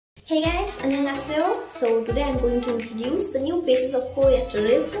Hey guys, 안녕하세요. So today I'm going to introduce the new faces of Korea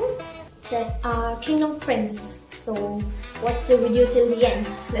tourism that are Kingdom Friends. So watch the video till the end.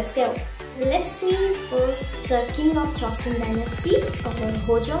 Let's go. Let's meet first the king of Joseon Dynasty,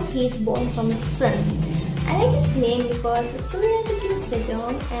 Hojong. He is born from his son. I like his name because it's similar to King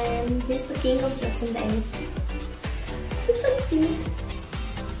Sejong and he's the king of Joseon Dynasty. He's so cute.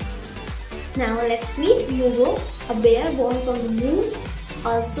 Now let's meet Mugo, a bear born from the moon,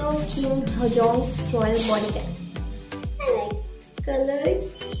 also King Hojong's royal bodyguard. I like the color,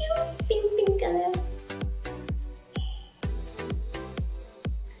 it's cute, pink color.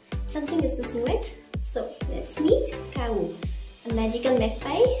 Something is missing, right? So let's meet Kawoo, a magical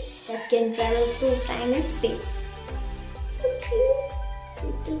magpie that can travel through time and space. So cute,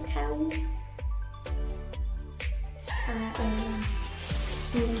 little Kawoo.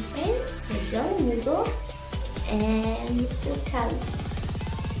 Kingdom Friends, Hojong, Mugo, and little Kawoo.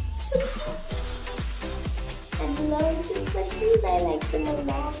 So cute. I love these plushies, I like them a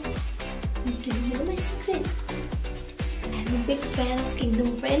lot. Do you know my secret? I'm a big fan of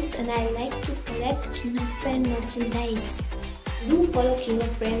Kingdom Friends and I like to collect Kingdom Friend merchandise. Do follow Kingdom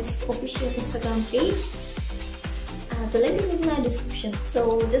Friends official Instagram page. The link is in my description.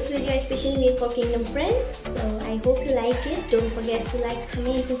 So this video is specially made for Kingdom Friends. So I hope you like it. Don't forget to like,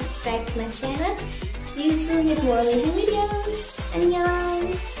 comment and subscribe to my channel. See you soon with more amazing videos. Annyeong!